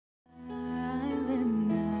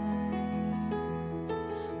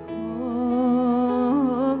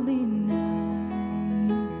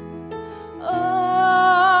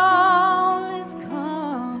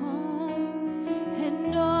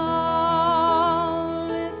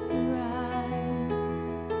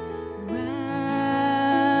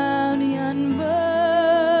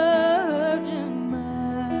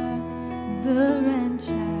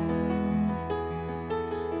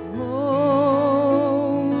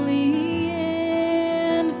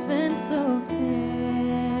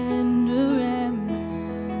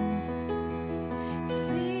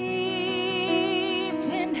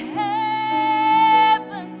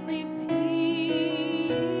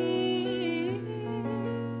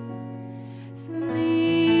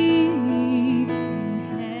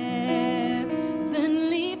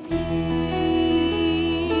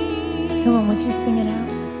Come on, would you sing it out?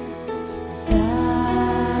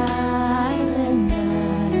 Silent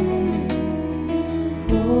night,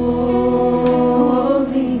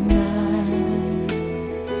 holy night,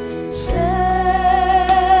 shepherds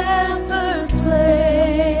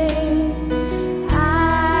wait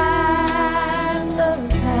at the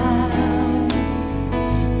sound,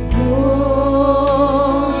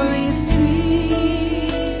 glory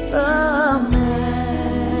stream from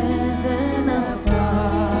heaven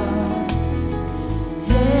above,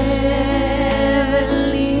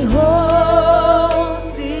 heavenly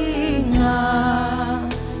hosts sing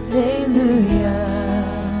hallelujah.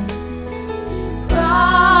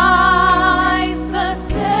 Christ the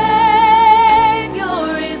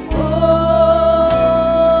Savior is born.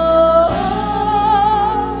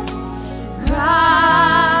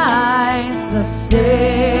 Christ the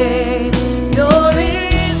Savior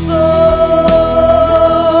is born.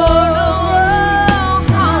 Oh,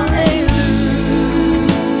 hallelujah.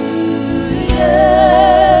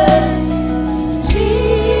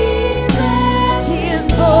 Jesus is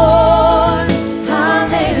born.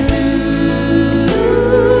 Hallelujah.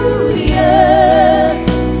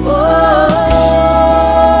 Oh,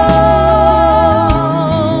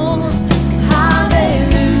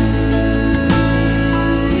 hallelujah.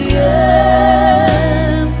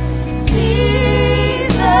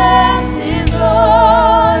 Jesus is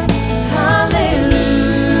Lord. Hallelujah.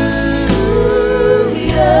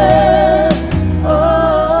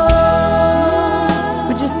 Oh,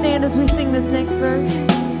 would you stand as we sing this next verse?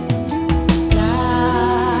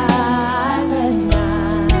 Silent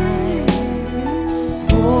night,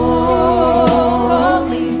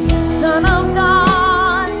 holy Son of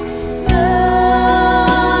God,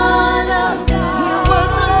 Son of God, He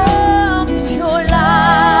was love's pure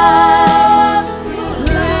light,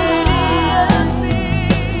 radiant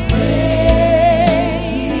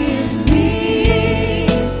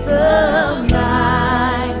beams from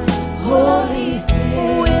thy holy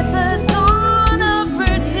face, with the dawn of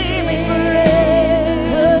redeeming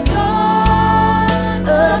grace, the dawn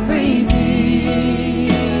of redeeming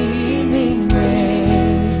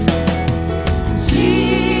grace.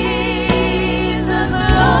 Jesus,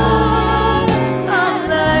 Lord of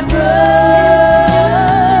thy birth,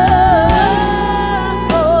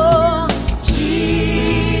 oh,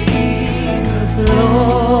 Jesus,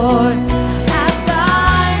 Lord at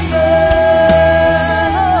thy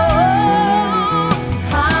birth, oh,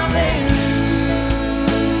 hallelujah.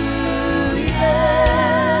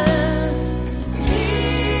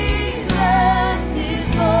 Jesus is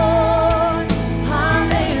born.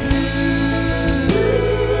 Hallelujah.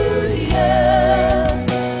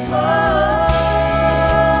 Oh,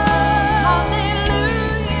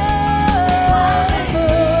 hallelujah.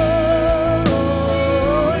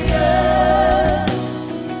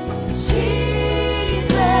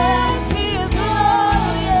 Jesus is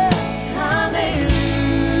Lord. Hallelujah.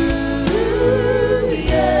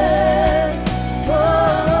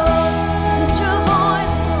 Oh, lift your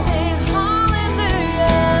voice, say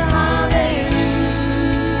hallelujah, hallelujah.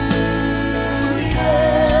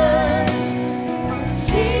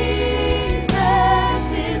 Jesus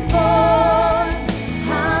is born.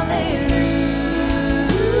 Hallelujah.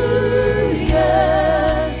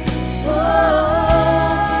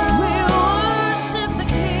 Oh, we worship the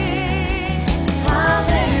King.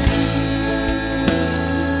 Hallelujah.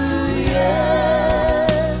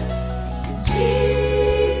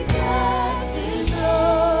 Jesus is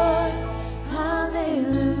Lord.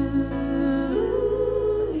 Hallelujah.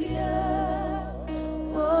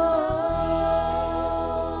 Oh,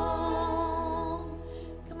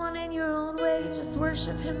 come on, in your own way, just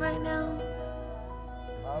worship Him right now.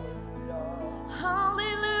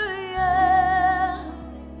 Hallelujah.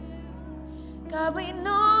 God, we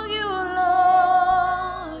know you,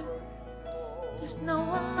 Lord. There's no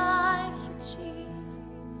one like you, Jesus.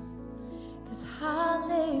 'Cause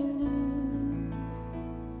hallelujah,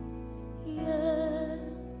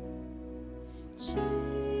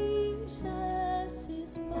 Jesus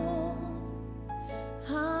is born.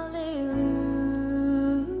 Hallelujah.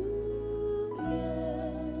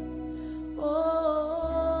 Oh,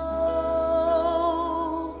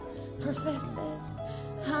 profess this.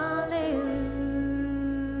 Hallelujah.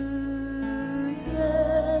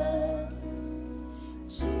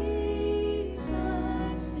 Jesus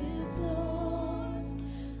is Lord.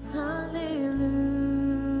 Hallelujah.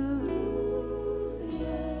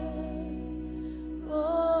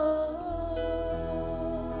 Oh,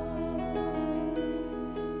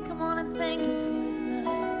 come on and thank Him for His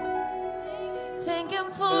blood. Thank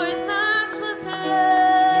Him for His matchless love.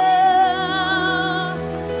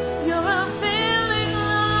 You're a feeling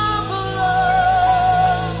love, oh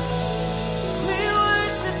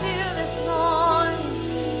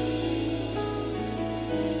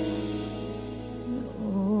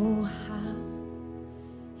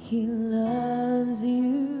He loves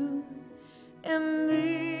you and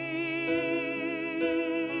me.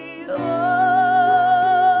 Oh,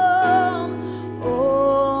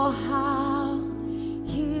 oh, how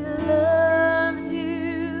He loves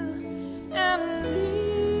you and me.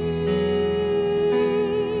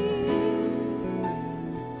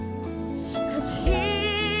 'Cause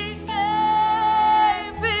He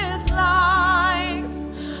gave His life.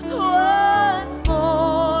 What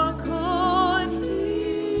more could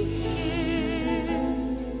He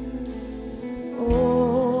give?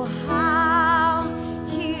 Oh, how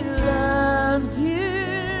He loves you.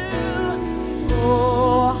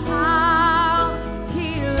 Oh, how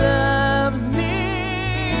He loves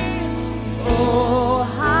me. Oh,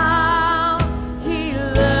 how He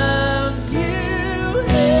loves you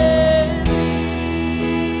and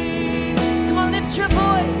me. Come on, lift your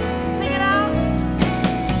voice, sing it out.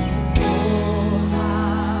 Oh,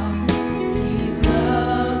 how He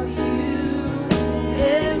loves you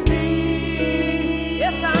and me.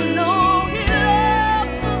 Yes, I know He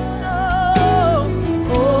loves us so.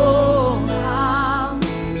 Oh, how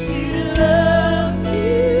He loves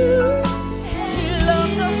you. He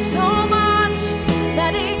loves us so much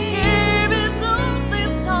that He gave His only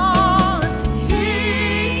Son.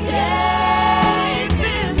 He gave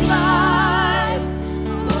His life.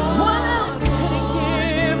 What else could He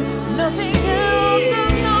give? Nothing else.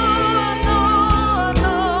 No, no,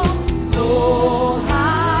 no. Oh,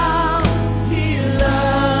 how He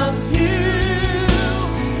loves you.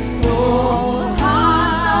 Oh,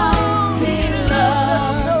 how He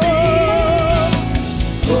loves me.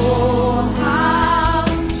 Oh, how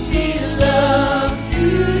He loves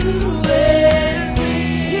you and me.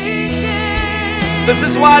 This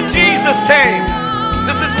is why Jesus came.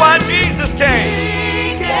 This is why Jesus came.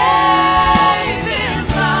 He gave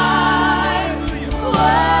His life.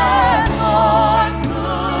 What more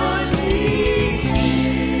could He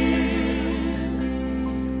give?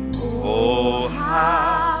 Oh,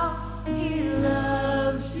 How He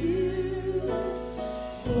loves you.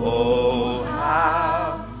 oh,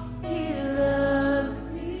 how, He loves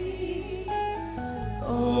me.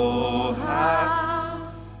 oh, how.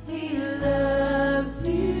 How He loves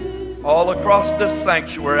you. All across this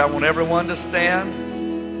sanctuary, I want everyone to stand.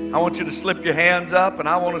 I want you to slip your hands up, and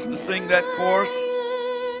I want us to sing that chorus.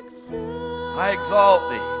 I exalt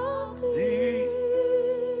thee. Thee.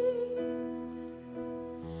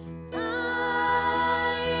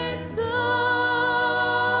 I exalt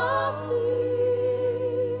thee.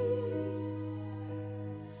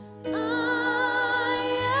 I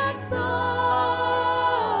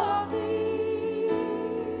exalt thee.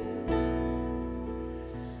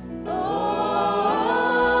 Oh,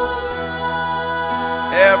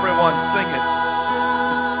 Everyone sing it.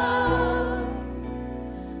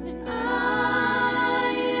 and I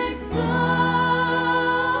exalt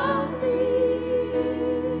thee.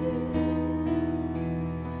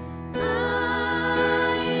 I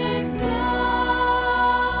exalt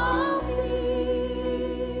thee.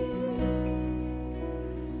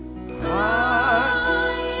 I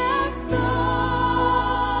exalt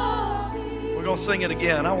thee. We're going to sing it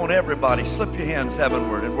again. I want everybody, slip your hands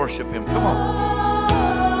heavenward and worship Him. Come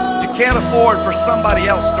on. You can't afford for somebody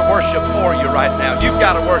else to worship for you right now. You've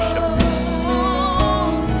got to worship.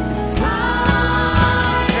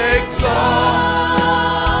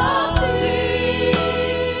 Exalt thee.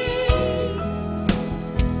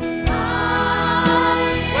 I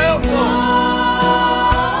Well,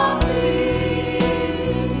 exalt thee.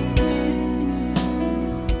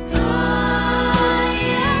 I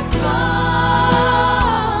exalt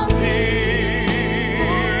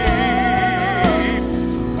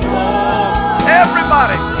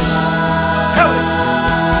everybody, tell Him.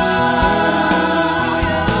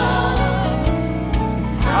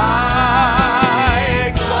 I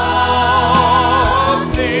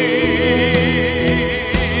exalt thee.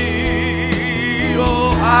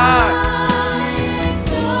 Oh, I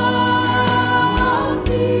exalt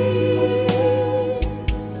thee.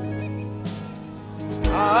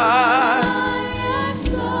 I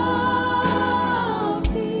exalt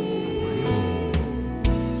thee.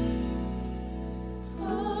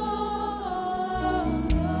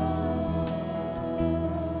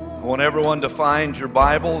 I want everyone to find your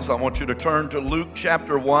Bibles. I want you to turn to Luke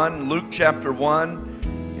chapter 1. Luke chapter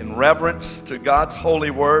 1, in reverence to God's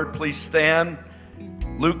holy word, please stand.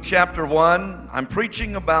 Luke chapter 1, I'm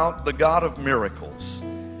preaching about the God of miracles.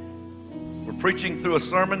 We're preaching through a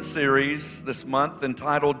sermon series this month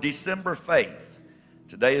entitled December Faith.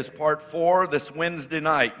 Today is part 4. This Wednesday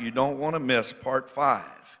night, you don't want to miss part 5.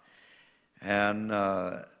 And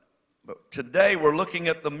but today we're looking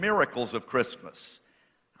at the miracles of Christmas.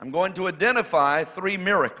 I'm going to identify 3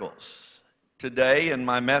 miracles today in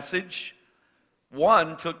my message.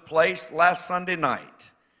 One took place last Sunday night.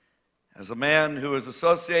 As a man who is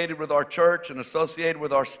associated with our church and associated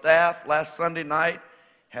with our staff, last Sunday night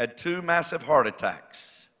had 2 massive heart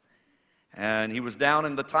attacks. And he was down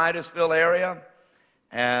in the Titusville area.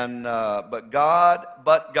 And but God,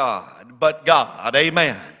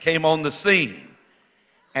 amen, came on the scene.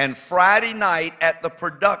 And Friday night at the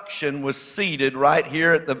production was seated right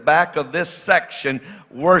here at the back of this section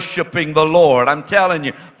worshiping the Lord. I'm telling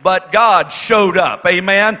you, but God showed up,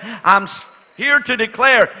 amen. I'm here to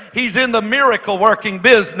declare He's in the miracle working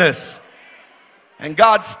business. And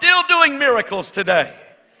God's still doing miracles today.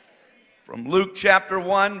 From Luke chapter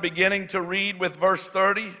 1, beginning to read with verse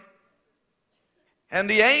 30. And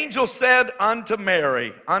the angel said unto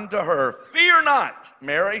Mary, unto her, Fear not,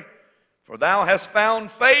 Mary, for thou hast found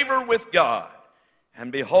favor with God.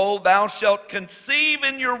 And behold, thou shalt conceive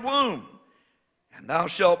in your womb, and thou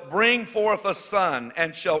shalt bring forth a son,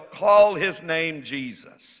 and shalt call his name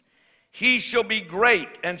Jesus. He shall be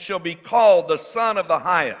great, and shall be called the Son of the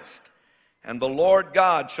Highest. And the Lord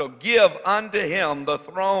God shall give unto him the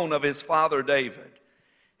throne of his father David.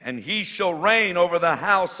 And he shall reign over the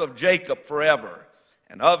house of Jacob forever.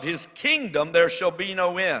 And of his kingdom there shall be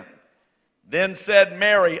no end. Then said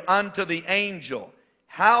Mary unto the angel,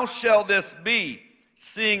 How shall this be,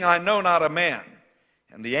 seeing I know not a man?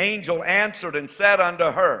 And the angel answered and said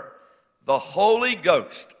unto her, The Holy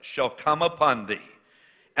Ghost shall come upon thee,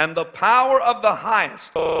 and the power of the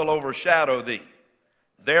Highest will overshadow thee.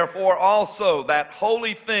 Therefore also that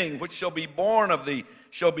holy thing which shall be born of thee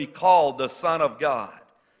shall be called the Son of God.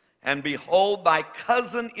 And behold, thy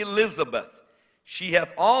cousin Elizabeth, she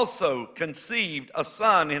hath also conceived a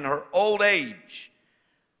son in her old age.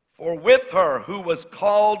 For with her who was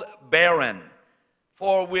called barren,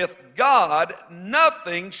 for with God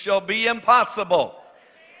nothing shall be impossible.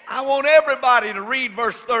 I want everybody to read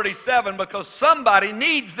verse 37 because somebody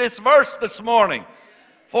needs this verse this morning.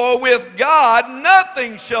 For with God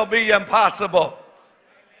nothing shall be impossible.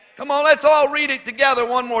 Come on, let's all read it together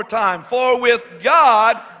one more time. For with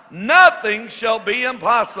God nothing shall be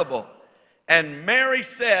impossible. And Mary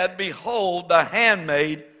said, Behold, the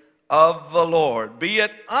handmaid of the Lord. Be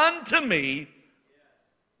it unto me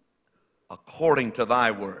according to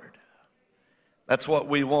thy word. That's what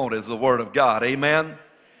we want, is the word of God. Amen.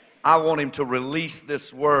 I want him to release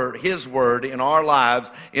this word, his word, in our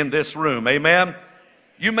lives in this room. Amen.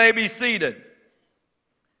 You may be seated.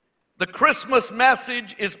 The Christmas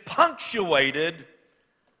message is punctuated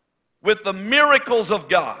with the miracles of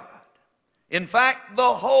God. In fact,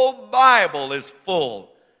 the whole Bible is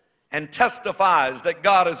full and testifies that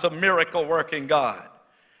God is a miracle-working God.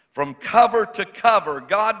 From cover to cover,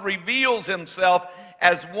 God reveals himself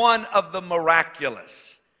as one of the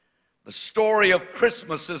miraculous. The story of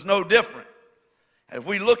Christmas is no different. As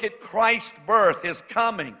we look at Christ's birth, his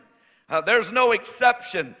coming, there's no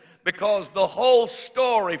exception, because the whole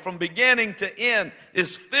story from beginning to end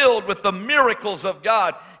is filled with the miracles of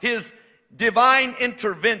God, his divine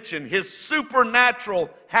intervention, his supernatural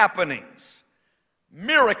happenings.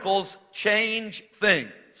 Miracles change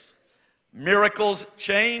things. Miracles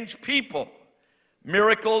change people.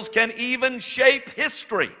 Miracles can even shape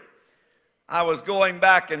history. I was going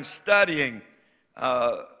back and studying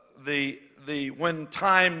when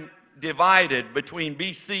time divided between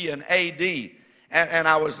BC and AD. And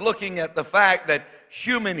I was looking at the fact that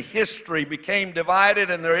human history became divided,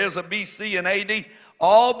 and there is a BC and AD,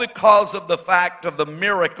 all because of the fact of the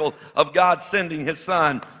miracle of God sending his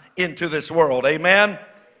son into this world. Amen?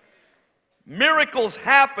 Miracles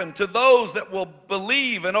happen to those that will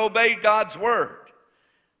believe and obey God's word.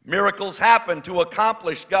 Miracles happen to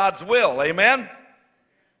accomplish God's will. Amen?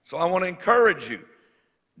 So I want to encourage you,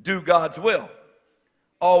 do God's will.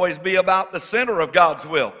 Always be about the center of God's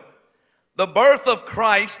will. The birth of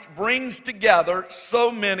Christ brings together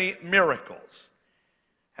so many miracles.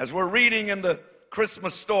 As we're reading in the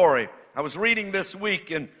Christmas story, I was reading this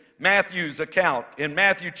week in Matthew's account, in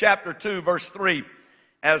Matthew chapter 2, verse 3,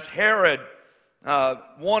 as Herod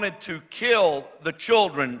wanted to kill the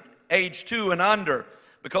children age 2 and under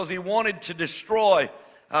because he wanted to destroy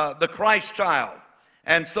the Christ child.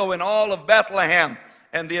 And so in all of Bethlehem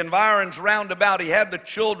and the environs round about, he had the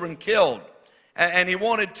children killed. And he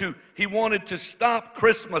wanted to stop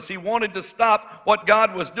Christmas. He wanted to stop what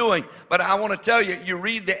God was doing. But I want to tell you, you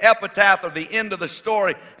read the epitaph of the end of the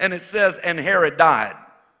story, and it says, and Herod died.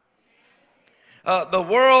 The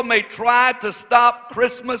world may try to stop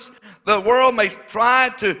Christmas. The world may try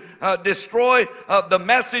to destroy the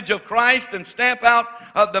message of Christ and stamp out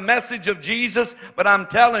the message of Jesus, but I'm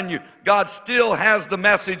telling you, God still has the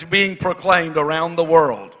message being proclaimed around the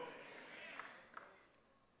world.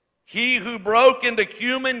 He who broke into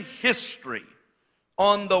human history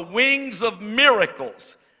on the wings of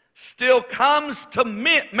miracles still comes to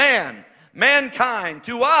mankind,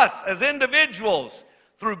 to us as individuals,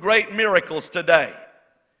 through great miracles today.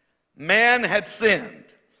 Man had sinned.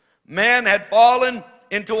 Man had fallen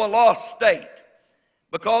into a lost state.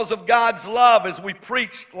 Because of God's love, as we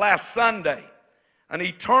preached last Sunday, an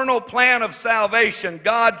eternal plan of salvation,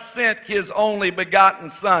 God sent His only begotten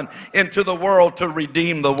Son into the world to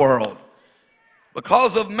redeem the world.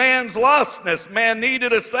 Because of man's lostness, man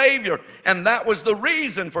needed a Savior, and that was the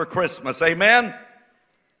reason for Christmas, amen?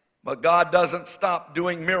 But God doesn't stop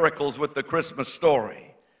doing miracles with the Christmas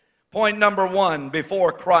story. Point number one,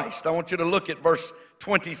 before Christ. I want you to look at verse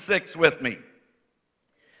 26 with me.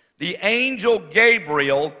 The angel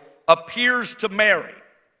Gabriel appears to Mary.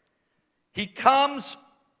 He comes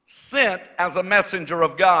sent as a messenger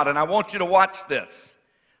of God, and I want you to watch this.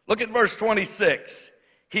 Look at verse 26.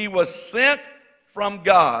 He was sent from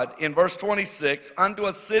God, in verse 26, unto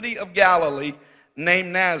a city of Galilee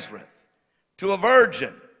named Nazareth, to a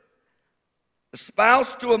virgin,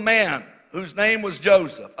 espoused to a man whose name was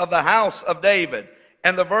Joseph, of the house of David,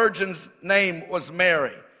 and the virgin's name was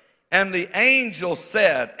Mary. And the angel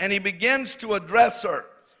said, and he begins to address her,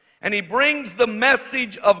 and he brings the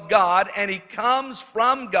message of God, and he comes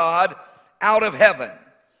from God out of heaven.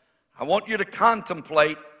 I want you to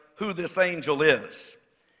contemplate who this angel is.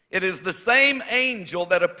 It is the same angel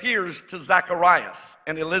that appears to Zacharias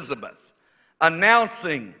and Elizabeth,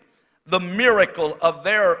 announcing the miracle of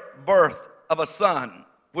their birth of a son,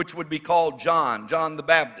 which would be called John the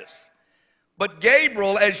Baptist. But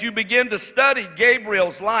Gabriel, as you begin to study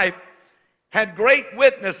Gabriel's life, had great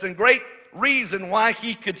witness and great reason why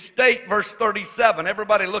he could state verse 37.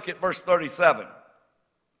 Everybody look at verse 37.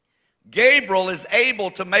 Gabriel is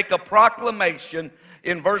able to make a proclamation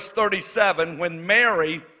in verse 37 when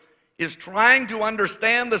Mary is trying to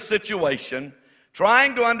understand the situation,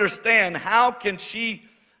 trying to understand how can she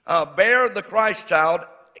bear the Christ child.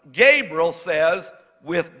 Gabriel says,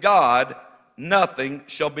 with God, nothing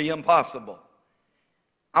shall be impossible.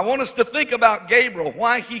 I want us to think about Gabriel,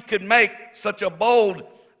 why he could make such a bold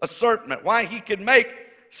assertion, why he could make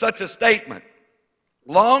such a statement.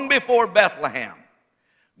 Long before Bethlehem,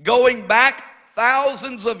 going back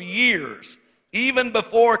thousands of years, even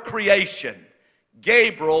before creation,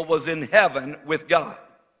 Gabriel was in heaven with God.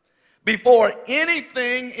 Before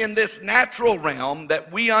anything in this natural realm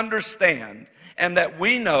that we understand and that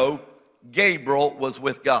we know, Gabriel was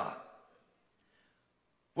with God.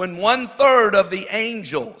 When 1/3 of the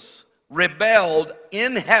angels rebelled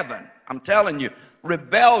in heaven, I'm telling you,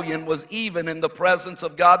 rebellion was even in the presence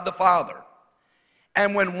of God the Father.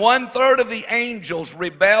 And when 1/3 of the angels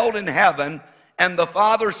rebelled in heaven, and the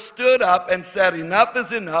Father stood up and said, enough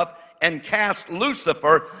is enough, and cast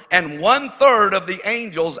Lucifer and 1/3 of the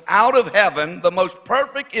angels out of heaven, the most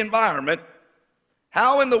perfect environment,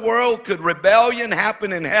 how in the world could rebellion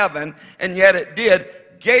happen in heaven? And yet it did.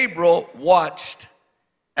 Gabriel watched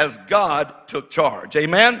as God took charge.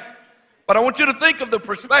 Amen? But I want you to think of the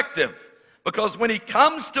perspective, because when he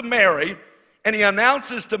comes to Mary and he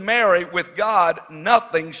announces to Mary, with God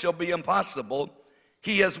nothing shall be impossible,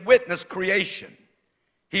 he has witnessed creation.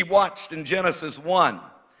 He watched in Genesis 1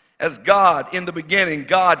 as God, in the beginning,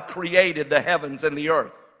 God created the heavens and the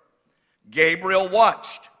earth. Gabriel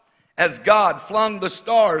watched as God flung the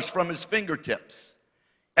stars from his fingertips,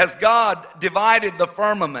 as God divided the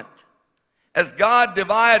firmament, as God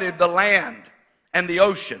divided the land and the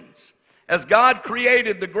oceans, as God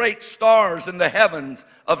created the great stars in the heavens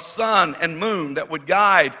of sun and moon that would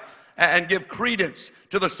guide and give credence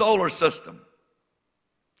to the solar system.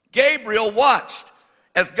 Gabriel watched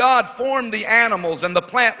as God formed the animals and the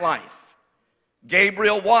plant life.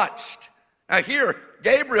 Gabriel watched. Now here,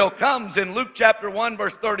 Gabriel comes in Luke chapter 1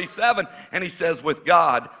 verse 37, and he says, with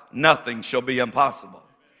God nothing shall be impossible.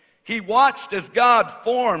 He watched as God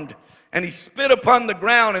formed, and he spit upon the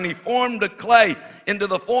ground, and he formed the clay into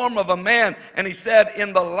the form of a man, and he said,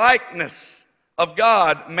 in the likeness of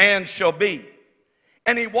God man shall be.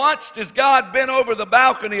 And he watched as God bent over the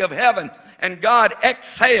balcony of heaven, and God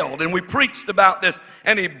exhaled, and we preached about this,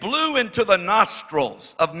 and he blew into the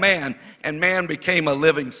nostrils of man, and man became a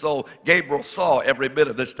living soul. Gabriel saw every bit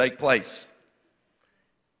of this take place.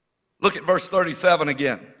 Look at verse 37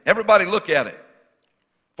 again. Everybody look at it.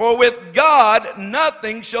 For with God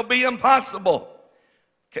nothing shall be impossible.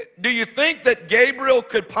 Do you think that Gabriel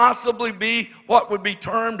could possibly be what would be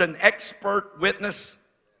termed an expert witness?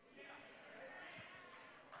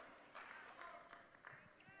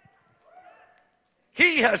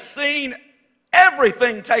 He has seen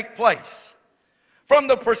everything take place from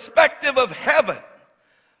the perspective of heaven,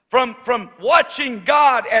 from watching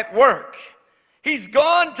God at work. He's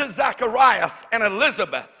gone to Zacharias and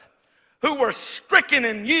Elizabeth, who were stricken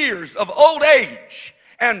in years of old age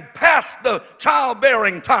and past the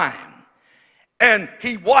childbearing time. And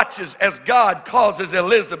he watches as God causes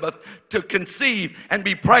Elizabeth to conceive and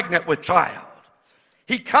be pregnant with child.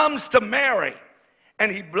 He comes to Mary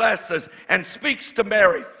and he blesses and speaks to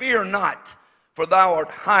Mary, "Fear not, for thou art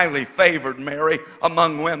highly favored, Mary,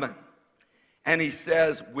 among women." And he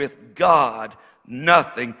says, with God,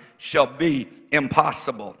 nothing shall be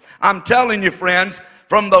impossible. I'm telling you, friends,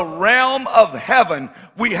 from the realm of heaven,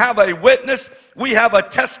 we have a witness, we have a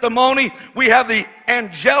testimony, we have the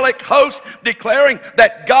angelic host declaring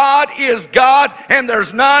that God is God and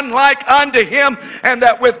there's none like unto him, and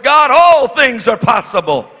that with God all things are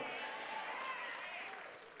possible.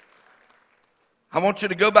 I want you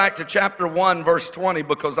to go back to chapter 1, verse 20,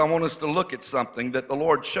 because I want us to look at something that the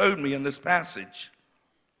Lord showed me in this passage.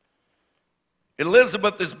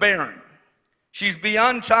 Elizabeth is barren. She's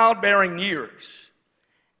beyond childbearing years.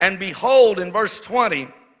 And behold, in verse 20,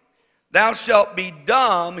 thou shalt be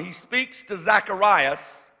dumb. He speaks to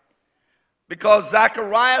Zacharias, because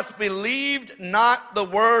Zacharias believed not the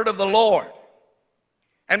word of the Lord.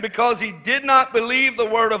 And because he did not believe the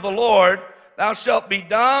word of the Lord, thou shalt be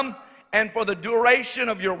dumb, and for the duration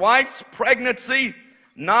of your wife's pregnancy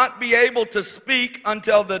not be able to speak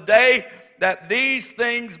until the day that these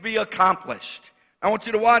things be accomplished. I want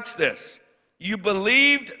you to watch this. You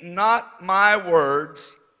believed not my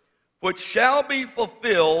words, which shall be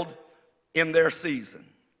fulfilled in their season.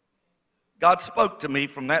 God spoke to me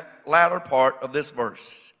from that latter part of this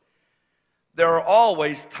verse. There are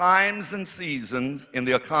always times and seasons in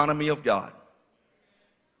the economy of God.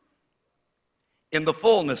 In the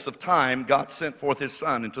fullness of time, God sent forth his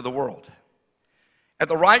Son into the world. At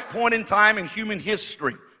the right point in time in human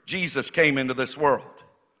history, Jesus came into this world.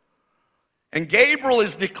 And Gabriel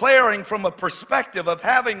is declaring from a perspective of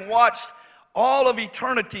having watched all of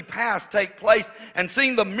eternity past take place and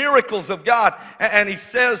seen the miracles of God. And he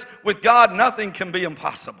says, with God, nothing can be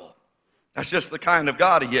impossible. That's just the kind of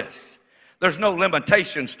God he is. There's no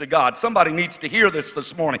limitations to God. Somebody needs to hear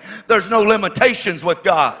this morning. There's no limitations with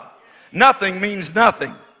God. Nothing means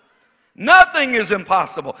nothing. Nothing is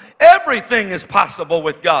impossible. Everything is possible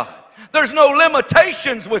with God. There's no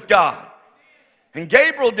limitations with God. And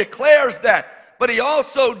Gabriel declares that. But he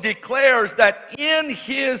also declares that in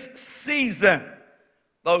his season,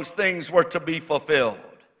 those things were to be fulfilled.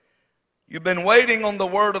 You've been waiting on the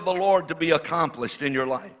word of the Lord to be accomplished in your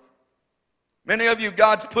life. Many of you,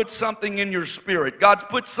 God's put something in your spirit. God's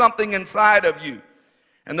put something inside of you.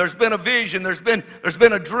 And there's been a vision, there's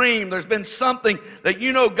been a dream, there's been something that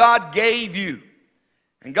you know God gave you.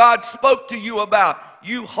 And God spoke to you about.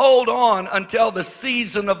 You hold on until the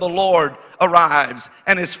season of the Lord arrives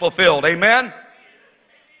and is fulfilled. Amen?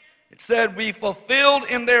 It said, be fulfilled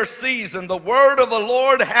in their season. The word of the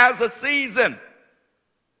Lord has a season.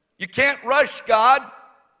 You can't rush God.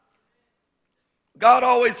 God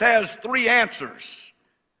always has 3 answers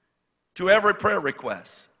to every prayer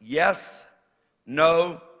request. Yes,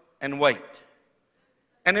 no, and wait.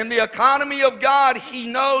 And in the economy of God, he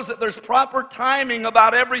knows that there's proper timing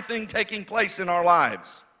about everything taking place in our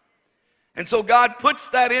lives. And so God puts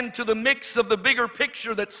that into the mix of the bigger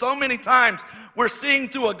picture that so many times we're seeing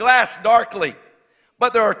through a glass darkly.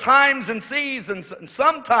 But there are times and seasons, and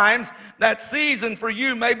sometimes that season for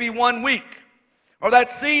you may be 1 week. Or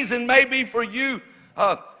that season may be for you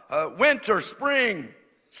winter, spring,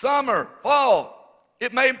 summer, fall.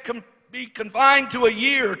 It may be confined to a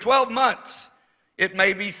year, 12 months. It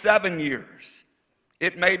may be 7 years.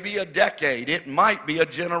 It may be a decade. It might be a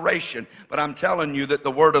generation. But I'm telling you that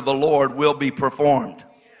the word of the Lord will be performed.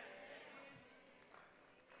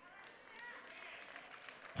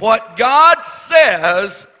 What God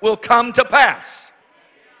says will come to pass.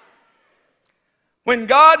 When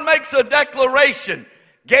God makes a declaration,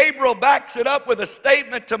 Gabriel backs it up with a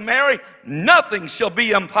statement to Mary, nothing shall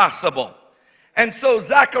be impossible. And so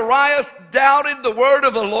Zacharias doubted the word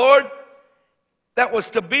of the Lord that was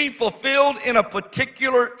to be fulfilled in a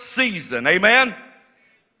particular season. Amen?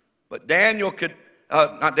 But Gabriel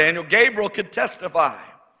could testify.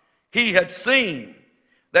 He had seen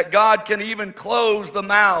that God can even close the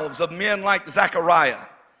mouths of men like Zechariah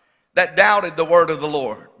that doubted the word of the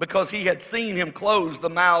Lord, because he had seen him close the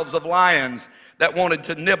mouths of lions that wanted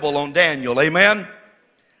to nibble on Daniel. Amen?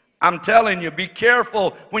 I'm telling you, be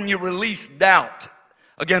careful when you release doubt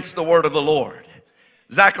against the word of the Lord.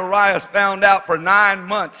 Zacharias found out for 9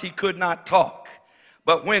 months he could not talk.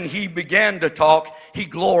 But when he began to talk, he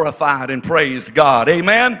glorified and praised God.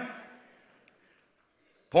 Amen?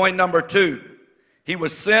 Point number 2. He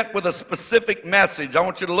was sent with a specific message. I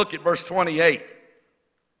want you to look at verse 28.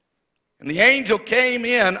 And the angel came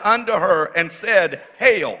in unto her and said,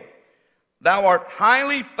 Hail, thou art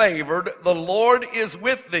highly favored, the Lord is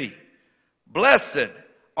with thee. Blessed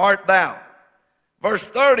art thou. Verse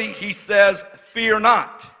 30, he says, Fear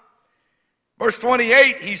not. Verse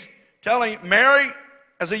 28, he's telling Mary,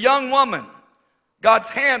 as a young woman, God's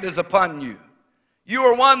hand is upon you. You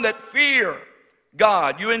are one that fear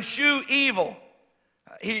God. You eschew evil.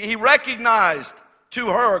 He recognized to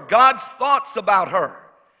her God's thoughts about her.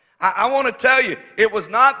 I want to tell you, it was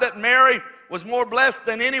not that Mary was more blessed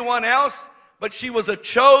than anyone else, but she was a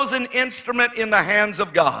chosen instrument in the hands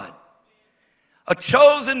of God. A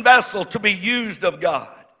chosen vessel to be used of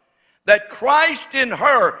God. That Christ in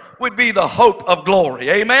her would be the hope of glory.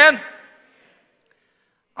 Amen?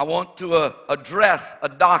 I want to address a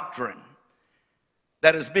doctrine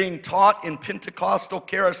that is being taught in Pentecostal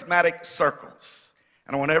charismatic circles.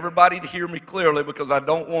 And I want everybody to hear me clearly because I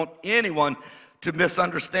don't want anyone to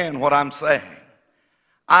misunderstand what I'm saying.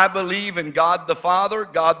 I believe in God the Father,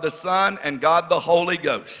 God the Son, and God the Holy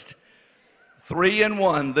Ghost. 3 in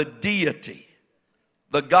 1, the deity,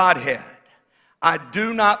 the Godhead. I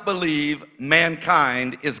do not believe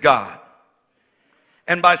mankind is God.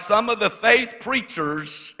 And by some of the faith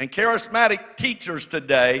preachers and charismatic teachers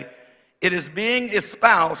today, it is being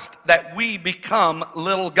espoused that we become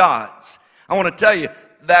little gods. I want to tell you,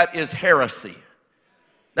 that is heresy.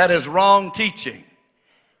 That is wrong teaching.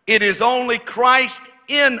 It is only Christ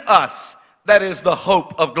in us that is the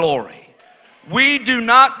hope of glory. We do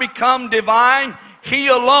not become divine. He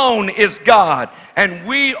alone is God, and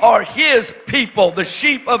we are His people, the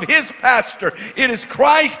sheep of His pasture. It is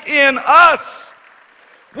Christ in us.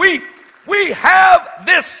 We have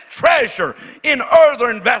this treasure in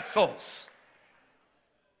earthen vessels.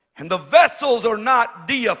 And the vessels are not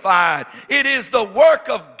deified. It is the work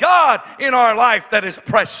of God in our life that is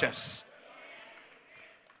precious.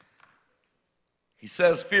 He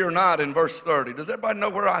says, Fear not in verse 30. Does everybody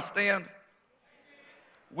know where I stand?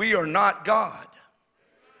 We are not God.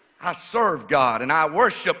 I serve God and I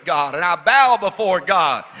worship God and I bow before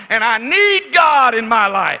God and I need God in my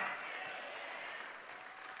life.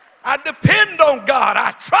 I depend on God.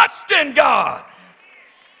 I trust in God.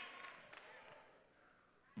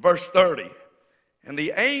 Verse 30, and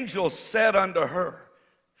the angel said unto her,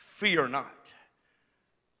 Fear not.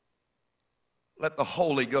 Let the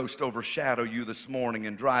Holy Ghost overshadow you this morning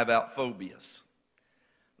and drive out phobias.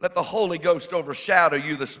 Let the Holy Ghost overshadow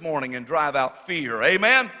you this morning and drive out fear.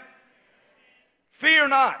 Amen? Fear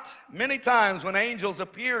not. Many times when angels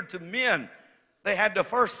appeared to men, they had to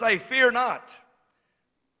first say, Fear not.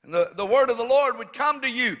 And the word of the Lord would come to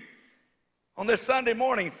you on this Sunday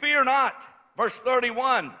morning. Fear not. Verse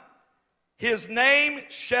 31, His name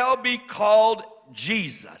shall be called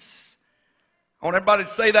Jesus. I want everybody to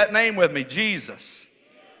say that name with me, Jesus.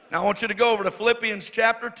 Now I want you to go over to Philippians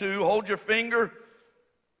chapter 2. Hold your finger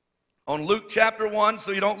on Luke chapter 1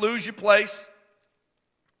 so you don't lose your place.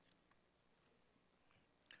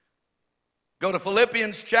 Go to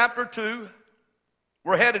Philippians chapter 2.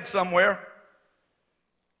 We're headed somewhere.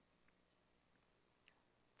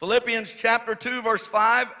 Philippians chapter 2, verse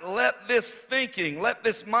 5, let this thinking, let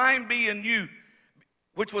this mind be in you,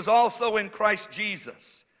 which was also in Christ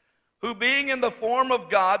Jesus, who being in the form of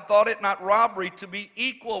God, thought it not robbery to be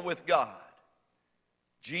equal with God.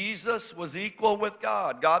 Jesus was equal with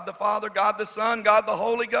God, God the Father, God the Son, God the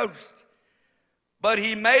Holy Ghost. But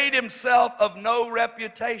He made Himself of no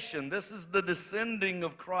reputation. This is the descending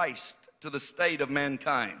of Christ to the state of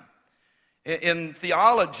mankind. In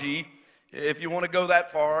theology, if you want to go that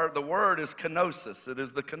far, the word is kenosis. It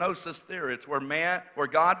is the kenosis theory. It's where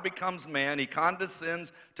God becomes man. He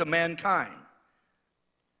condescends to mankind.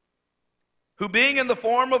 Who being in the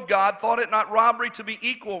form of God, thought it not robbery to be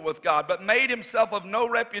equal with God, but made Himself of no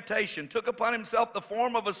reputation, took upon Himself the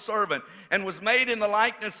form of a servant, and was made in the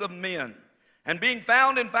likeness of men. And being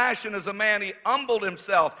found in fashion as a man, He humbled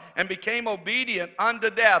Himself and became obedient unto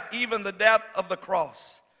death, even the death of the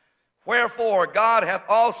cross. Wherefore God hath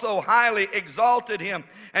also highly exalted Him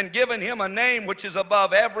and given Him a name which is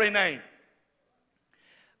above every name.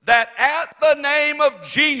 That at the name of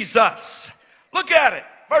Jesus, look at it,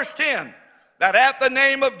 verse 10. That at the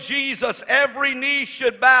name of Jesus every knee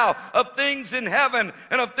should bow, of things in heaven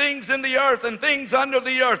and of things in the earth and things under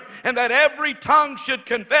the earth. And that every tongue should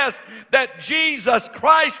confess that Jesus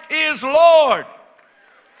Christ is Lord,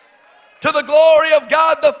 to the glory of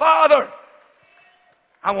God the Father.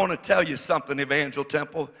 I want to tell you something, Evangel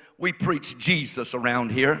Temple. We preach Jesus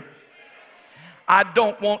around here. I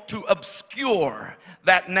don't want to obscure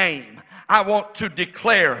that name. I want to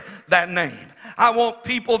declare that name. I want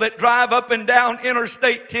people that drive up and down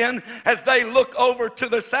Interstate 10, as they look over to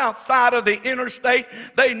the south side of the interstate,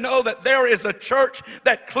 they know that there is a church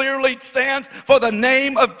that clearly stands for the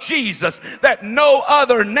name of Jesus, that no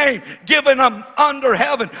other name given under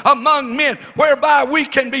heaven among men whereby we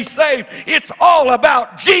can be saved. It's all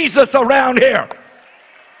about Jesus around here.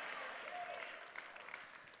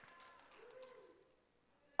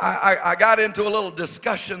 I got into a little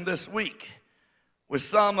discussion this week with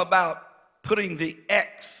some about putting the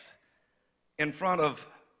X in front of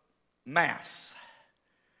mass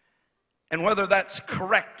and whether that's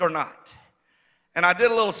correct or not. And I did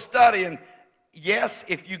a little study, and yes,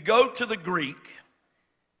 if you go to the Greek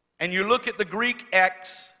and you look at the Greek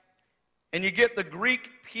X and you get the Greek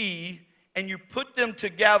P and you put them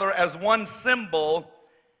together as one symbol,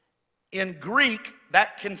 in Greek,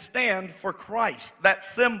 that can stand for Christ, that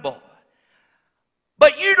symbol.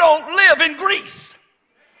 But you don't live in Greece.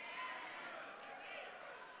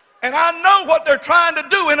 And I know what they're trying to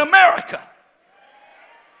do in America.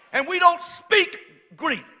 And we don't speak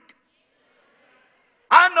Greek.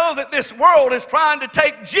 I know that this world is trying to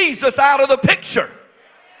take Jesus out of the picture.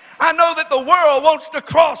 I know that the world wants to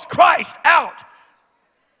cross Christ out.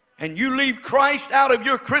 And you leave Christ out of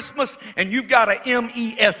your Christmas and you've got a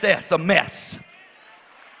mess, a mess.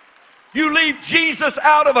 You leave Jesus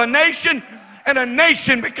out of a nation and a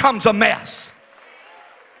nation becomes a mess.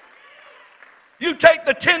 You take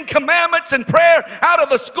the 10 Commandments and prayer out of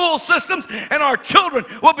the school systems and our children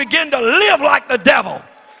will begin to live like the devil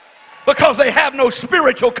because they have no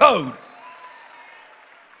spiritual code.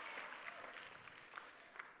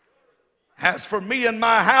 As for me and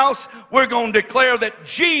my house, we're going to declare that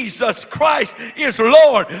Jesus Christ is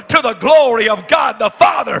Lord to the glory of God the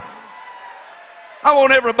Father. I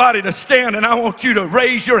want everybody to stand and I want you to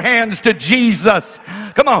raise your hands to Jesus.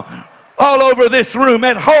 Come on. All over this room,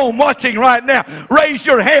 at home, watching right now, raise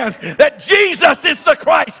your hands that Jesus is the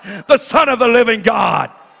Christ, the Son of the living God.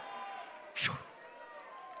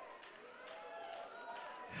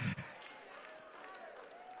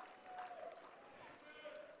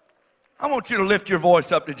 I want you to lift your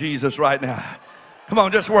voice up to Jesus right now. Come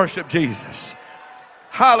on, just worship Jesus.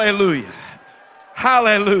 Hallelujah.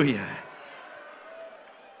 Hallelujah.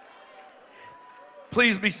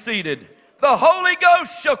 Please be seated. The Holy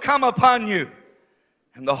Ghost shall come upon you,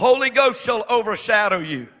 and the Holy Ghost shall overshadow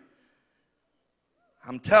you.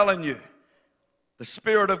 I'm telling you, the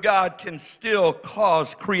Spirit of God can still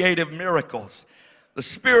cause creative miracles. The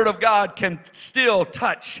Spirit of God can still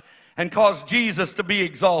touch and cause Jesus to be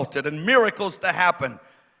exalted and miracles to happen.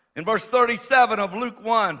 In verse 37 of Luke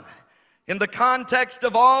 1, in the context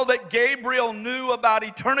of all that Gabriel knew about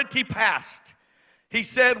eternity past, he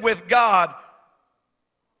said, with God,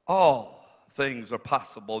 all things are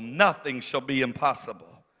possible. Nothing shall be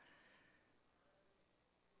impossible.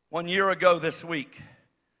 1 year ago this week,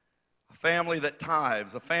 a family that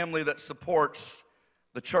tithes, a family that supports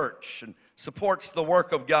the church and supports the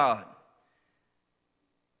work of God,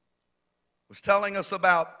 was telling us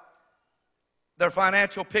about their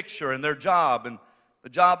financial picture and their job and the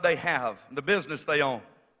job they have and the business they own.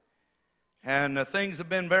 And things have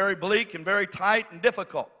been very bleak and very tight and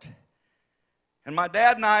difficult. And my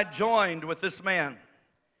dad and I joined with this man.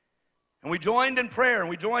 And we joined in prayer and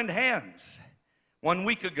we joined hands. 1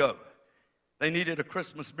 week ago, they needed a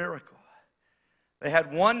Christmas miracle. They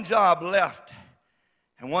had one job left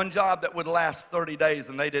and one job that would last 30 days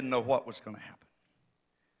and they didn't know what was going to happen.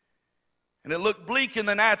 And it looked bleak in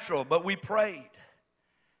the natural, but we prayed.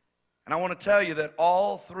 And I want to tell you that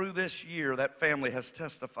all through this year, that family has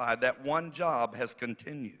testified that one job has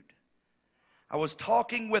continued. I was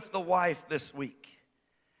talking with the wife this week,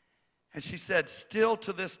 and she said, still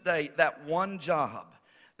to this day, that one job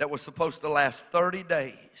that was supposed to last 30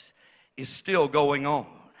 days is still going on.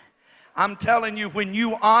 I'm telling you, when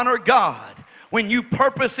you honor God, when you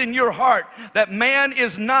purpose in your heart that man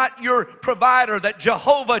is not your provider, that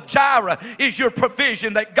Jehovah Jireh is your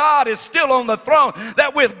provision, that God is still on the throne,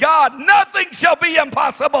 that with God nothing shall be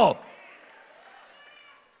impossible.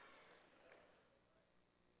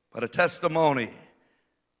 But a testimony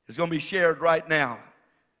is going to be shared right now.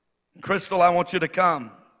 Crystal, I want you to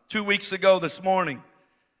come. 2 weeks ago this morning,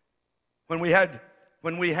 when we had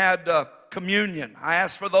communion, I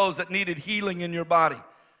asked for those that needed healing in your body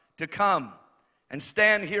to come and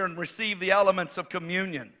stand here and receive the elements of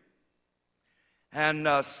communion. And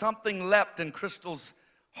something leapt in Crystal's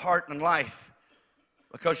heart and life.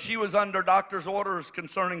 because she was under doctor's orders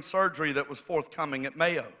concerning surgery that was forthcoming at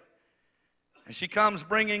Mayo. And she comes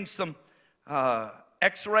bringing some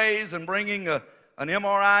x-rays and bringing an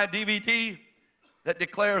MRI DVD that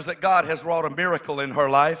declares that God has wrought a miracle in her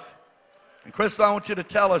life. And Crystal, I want you to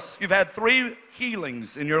tell us, you've had 3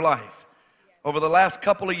 healings in your life over the last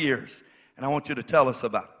couple of years. And I want you to tell us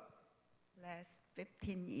about it. Last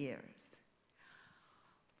 15 years.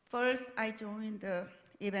 First, I joined the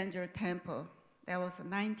Evangel Temple. That was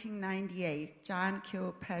 1998. John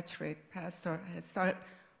Kilpatrick, pastor, had started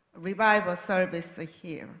revival service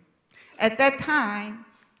here. At that time,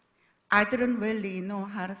 I didn't really know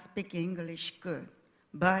how to speak English good,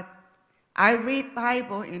 but I read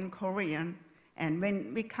Bible in Korean, and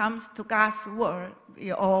when it comes to God's word,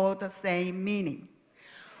 we all the same meaning.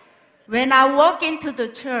 When I walk into the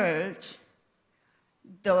church,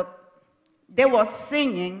 they were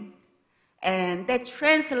singing, and they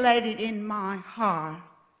translated in my heart.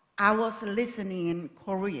 I was listening in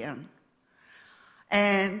Korean,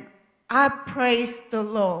 and I praised the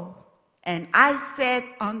Lord, and I sat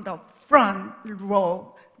on the front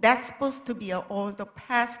row. That's supposed to be all the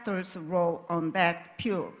pastor's row on that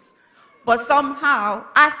pew. But somehow,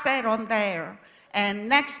 I sat on there, and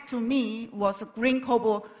next to me was Green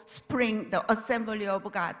Cove Spring, the Assembly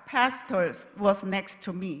of God pastors was next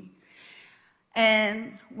to me.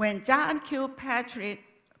 And when John Kilpatrick,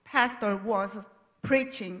 pastor, was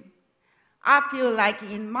preaching, I feel like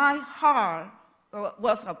in my heart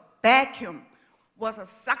was a vacuum, was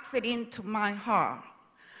sucked into my heart.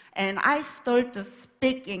 And I started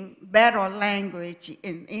speaking better language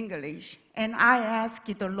in English. And I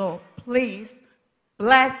asked the Lord, please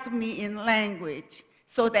bless me in language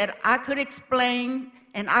so that I could explain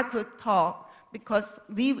and I could talk, because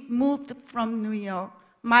we moved from New York.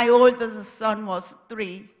 My oldest son was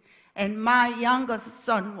 3, and my youngest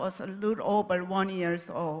son was a little over 1 year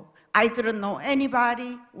old. I didn't know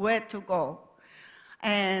anybody where to go.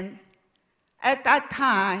 And at that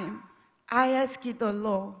time, I asked the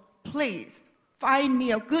Lord, please find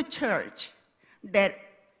me a good church that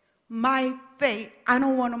my faith, I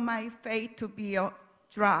don't want my faith to be a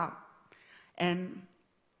drop. And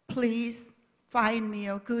please find me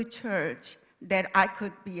a good church that I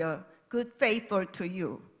could be a good faithful to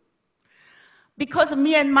you. Because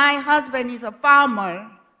me and my husband is a farmer,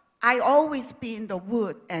 I always be in the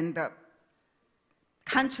wood and the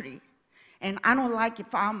country. And I don't like a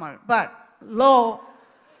farmer, but Lord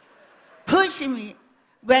pushed me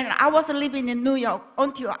when I was living in New York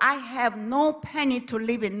until I have no penny to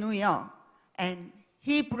live in New York. And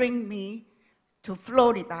he bring me to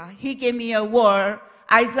Florida. He gave me a word,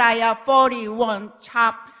 Isaiah 41,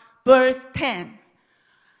 verse 10.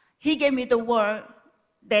 He gave me the word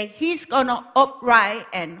that he's gonna upright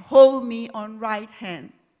and hold me on right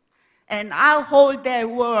hand. And I hold that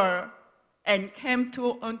word and came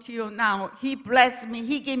to until now. He blessed me.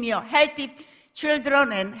 He gave me a healthy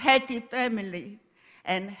children and healthy family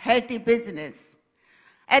and healthy business.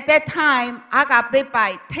 At that time, I got bit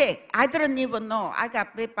by tick. I didn't even know I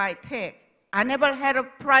got bit by tick. I never had a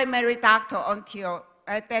primary doctor until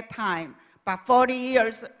at that time. But 40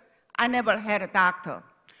 years, I never had a doctor.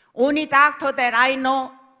 Only doctor that I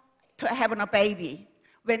know to having a baby.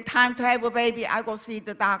 When time to have a baby, I go see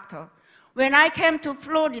the doctor. When I came to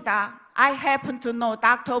Florida, I happened to know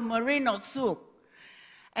Dr. Marino Suk.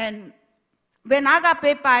 And when I got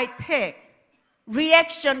bit by tick,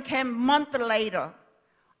 reaction came a month later.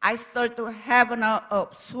 I started to have a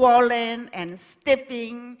swollen and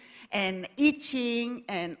stiffing and itching,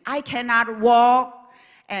 and I cannot walk,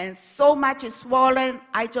 and so much is swollen,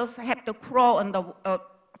 I just have to crawl on the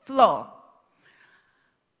floor.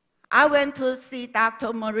 I went to see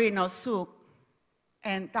Dr. Marino Suk,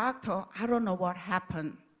 and doctor, I don't know what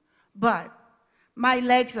happened, but my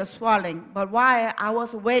legs are swelling. But while I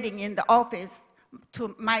was waiting in the office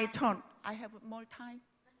to my turn, I have more time?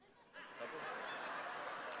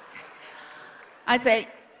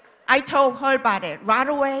 I told her about it. Right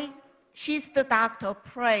away, she's the doctor,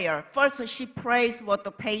 prayer. First, she prays for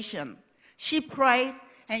the patient. She prayed,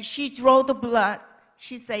 and she drew the blood.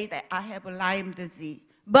 She said that I have Lyme disease.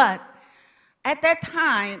 But at that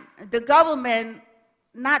time, the government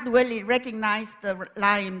not really recognized the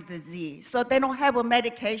Lyme disease, so they don't have a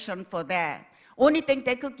medication for that. Only thing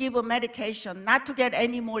they could give a medication not to get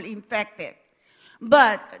any more infected.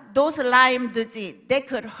 But those Lyme disease, they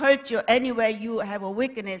could hurt you anywhere you have a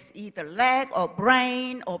weakness, either leg or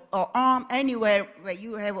brain or arm, anywhere where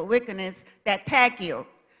you have a weakness that attack you.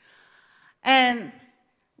 And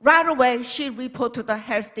right away, she reported to the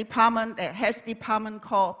health department. The health department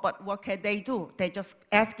called, but what can they do? They just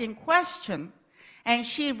asking questions. And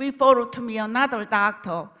she referred to me another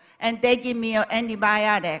doctor, and they give me an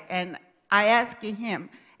antibiotic. And I asked him,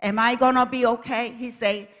 am I going to be okay? He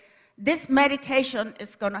said, this medication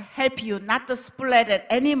is going to help you not to spread it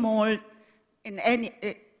anymore,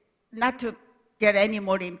 not to get any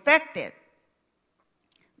more infected.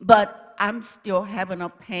 But I'm still having a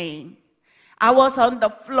pain. I was on the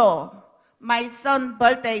floor. My son's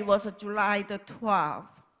birthday was July the 12th.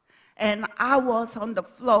 And I was on the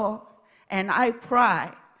floor, and I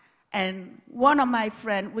cried. And one of my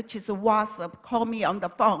friends, which is a WhatsApp, called me on the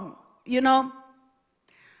phone. You know,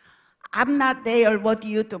 I'm not there with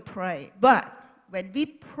you to pray. But when we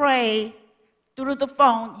pray through the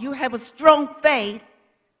phone, you have a strong faith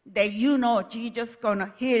that you know Jesus is going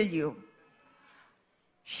to heal you.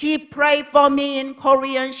 She prayed for me in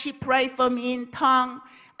Korean. She prayed for me in tongue.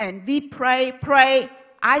 And we pray.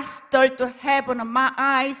 I start to have in my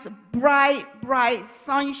eyes bright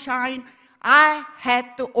sunshine. I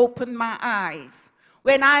had to open my eyes.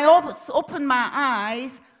 When I open my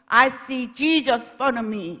eyes, I see Jesus in front of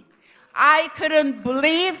me. I couldn't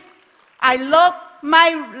believe. I look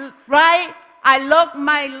my right, I look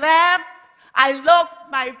my left, I look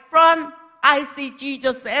my front. I see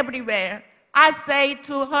Jesus everywhere. I say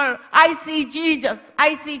to her, I see Jesus,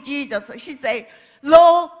 I see Jesus. She say,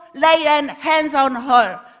 Lord, lay hands on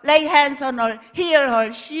her. Lay hands on her, heal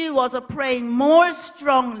her. She was praying more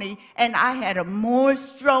strongly, and I had a more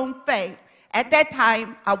strong faith. At that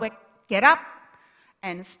time, I would get up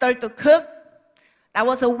and start to cook. That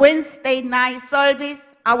was a Wednesday night service.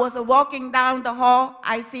 I was walking down the hall.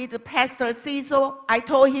 I see the Pastor Cecil. I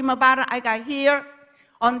told him about it. I got here.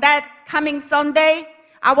 On that coming Sunday,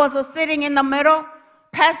 I was sitting in the middle.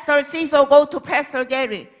 Pastor Cecil go to Pastor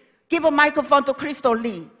Gary. Give a microphone to Crystal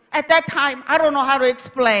Lee. At that time, I don't know how to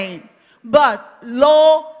explain, but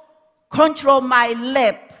Lord control my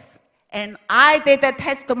lips. And I did the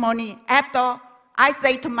testimony after I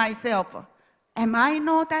say to myself, am I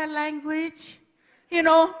know that language? You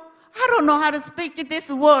know, I don't know how to speak this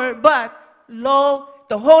word, but Lord,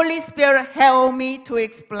 the Holy Spirit helped me to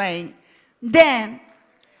explain. Then,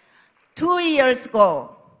 2 years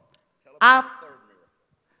ago, Tell about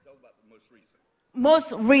the most recent.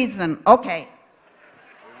 Most recent, okay.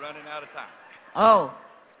 We're running out of time. Oh,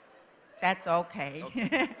 that's okay.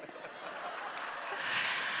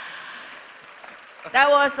 That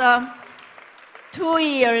was 2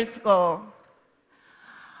 years ago.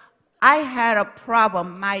 I had a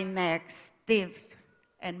problem, my neck stiff,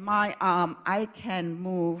 and my arm, I can't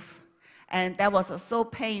move. And that was so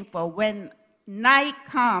painful. When night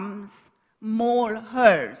comes, more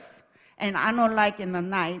hurts. And I don't like in the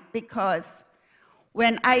night because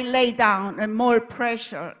when I lay down, and more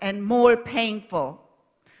pressure and more painful.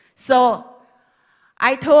 So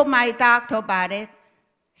I told my doctor about it.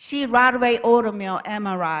 She right away ordered me an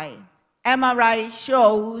MRI. MRI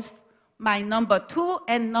shows my number 2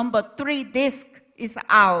 and number 3 disc is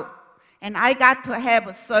out, and I got to have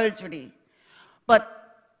a surgery.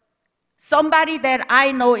 But somebody that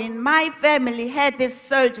I know in my family had this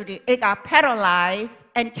surgery. It got paralyzed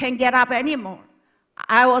and can't get up anymore.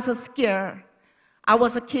 I was scared. I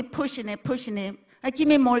was keep pushing it. Give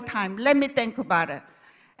me more time. Let me think about it.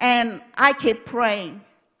 And I keep praying.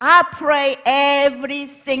 I pray every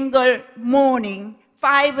single morning.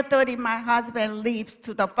 5:30, my husband leaves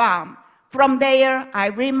to the farm. From there, I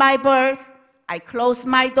read my verse. I close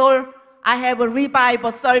my door. I have a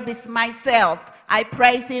revival service myself. I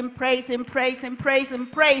praise him.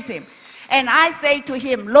 And I say to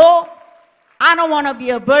him, Lord, I don't want to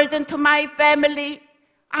be a burden to my family.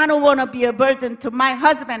 I don't want to be a burden to my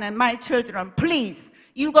husband and my children. Please,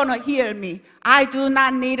 you're going to hear me. I do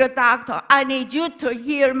not need a doctor. I need you to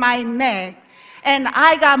heal my neck. And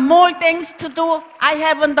I got more things to do. I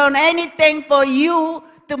haven't done anything for you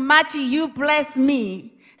to match you bless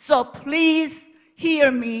me. So please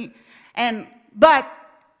hear me. But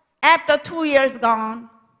after 2 years gone,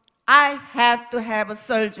 I have to have a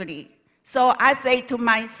surgery. So I say to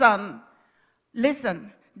my son,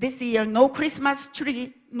 listen, this year no Christmas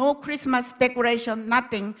tree, no Christmas decoration,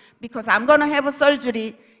 nothing, because I'm going to have a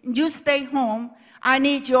surgery. You stay home. I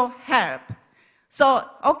need your help. So,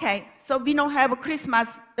 okay, so we don't have a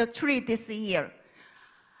Christmas tree this year.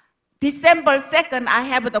 December 2nd, I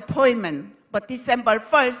have an appointment, but December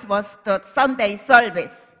 1st was the Sunday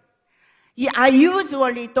service. Yeah, I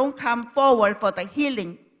usually don't come forward for the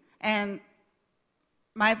healing. And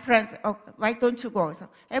my friends, oh, why don't you go? So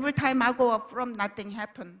every time I go up front, nothing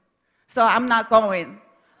happened. So I'm not going.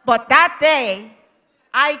 But that day,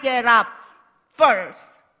 I get up first.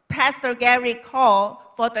 Pastor Gary called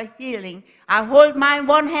for the healing. I hold my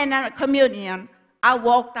one hand on a communion. I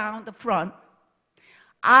walk down the front.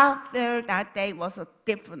 I felt that day was a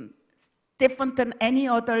different than any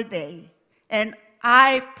other day. And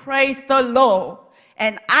I praise the Lord.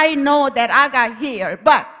 And I know that I got healed.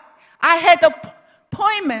 But I had an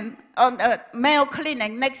appointment on the Mayo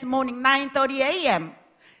Clinic next morning, 9:30 a.m.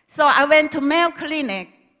 So I went to Mayo Clinic.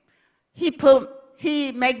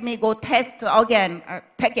 He made me go test again,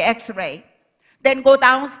 take an x-ray. Then go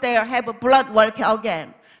downstairs, have a blood work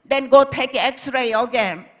again. Then go take an x-ray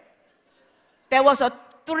again. There was a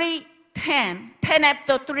 3:10, 10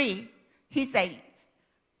 after 3. He said,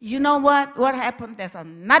 you know what? What happened? There's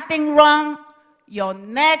nothing wrong. Your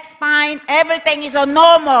neck, spine, everything is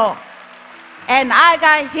normal. And I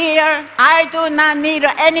got here. I do not need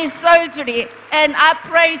any surgery. And I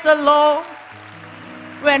praise the Lord.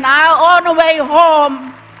 When I on the way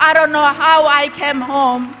home, I don't know how I came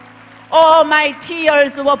home. All my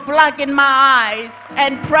tears were blocking my eyes.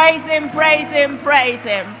 And praise Him, praise Him, praise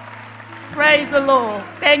Him. Praise the Lord.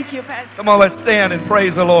 Thank you, Pastor. Come on, let's stand and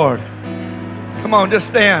praise the Lord. Come on, just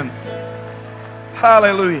stand.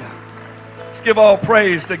 Hallelujah. Let's give all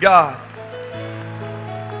praise to God.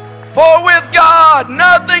 For with God,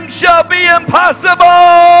 nothing shall be impossible.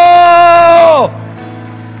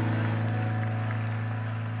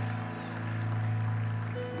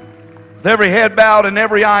 With every head bowed and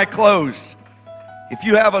every eye closed, if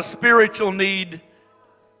you have a spiritual need,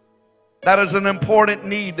 that is an important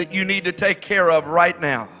need that you need to take care of right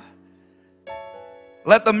now.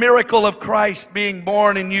 Let the miracle of Christ being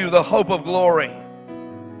born in you, the hope of glory,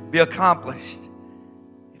 be accomplished.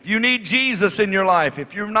 If you need Jesus in your life,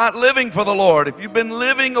 if you're not living for the Lord, if you've been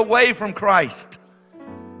living away from Christ,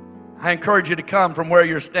 I encourage you to come from where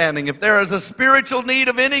you're standing. If there is a spiritual need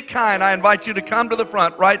of any kind, I invite you to come to the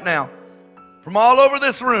front right now. From all over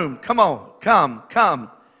this room, come on, come.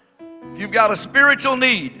 If you've got a spiritual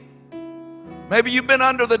need, maybe you've been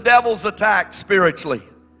under the devil's attack spiritually.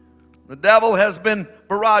 The devil has been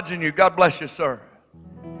barraging you. God bless you, sir.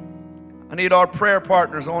 I need our prayer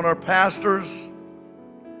partners. I want our pastors,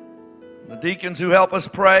 the deacons who help us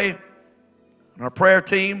pray, and our prayer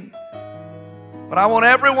team. But I want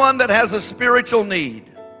everyone that has a spiritual need.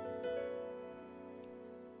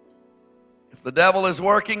 If the devil is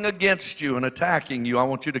working against you and attacking you, I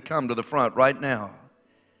want you to come to the front right now.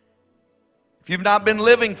 If you've not been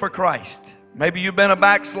living for Christ, maybe you've been a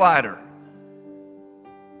backslider.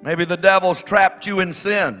 Maybe the devil's trapped you in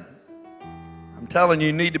sin. I'm telling you,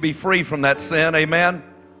 you need to be free from that sin. Amen?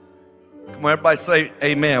 Come on, everybody say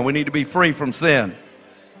amen. We need to be free from sin.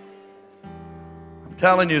 I'm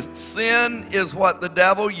telling you, sin is what the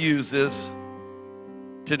devil uses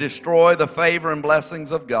to destroy the favor and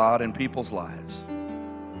blessings of God in people's lives.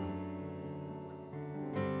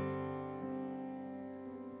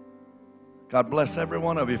 God bless every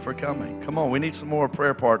one of you for coming. Come on, we need some more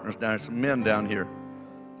prayer partners down here, some men down here.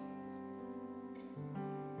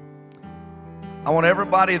 I want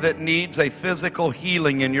everybody that needs a physical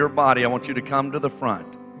healing in your body, I want you to come to the front.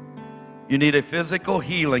 You need a physical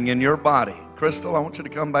healing in your body. Crystal, I want you to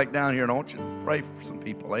come back down here and I want you to pray for some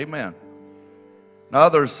people. Amen. And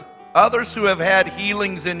others who have had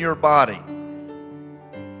healings in your body.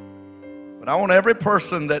 But I want every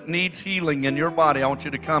person that needs healing in your body, I want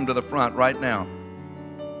you to come to the front right now.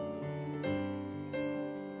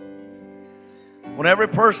 I want every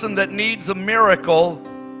person that needs a miracle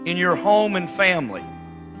in your home and family,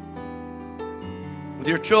 with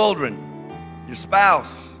your children, your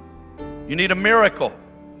spouse. You need a miracle.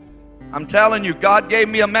 I'm telling you, God gave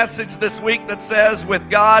me a message this week that says, with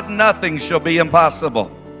God, nothing shall be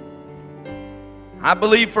impossible. I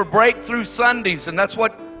believe for Breakthrough Sundays, and that's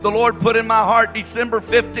what the Lord put in my heart. December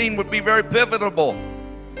 15 would be very pivotal.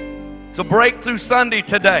 It's a Breakthrough Sunday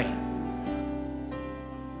today.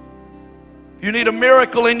 If you need a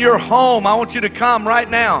miracle in your home, I want you to come right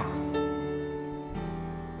now.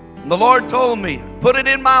 And the Lord told me, put it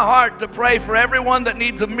in my heart to pray for everyone that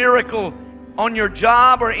needs a miracle on your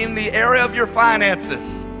job or in the area of your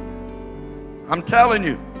finances. I'm telling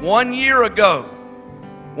you, 1 year ago,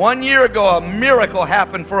 a miracle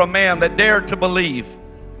happened for a man that dared to believe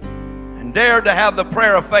and dared to have the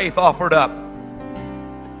prayer of faith offered up.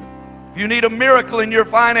 If you need a miracle in your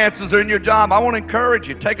finances or in your job, I want to encourage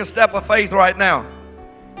you. Take a step of faith right now.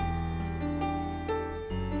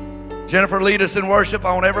 Jennifer, lead us in worship.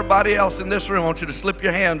 I want everybody else in this room, I want you to slip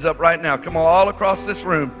your hands up right now. Come on, all across this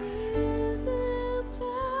room.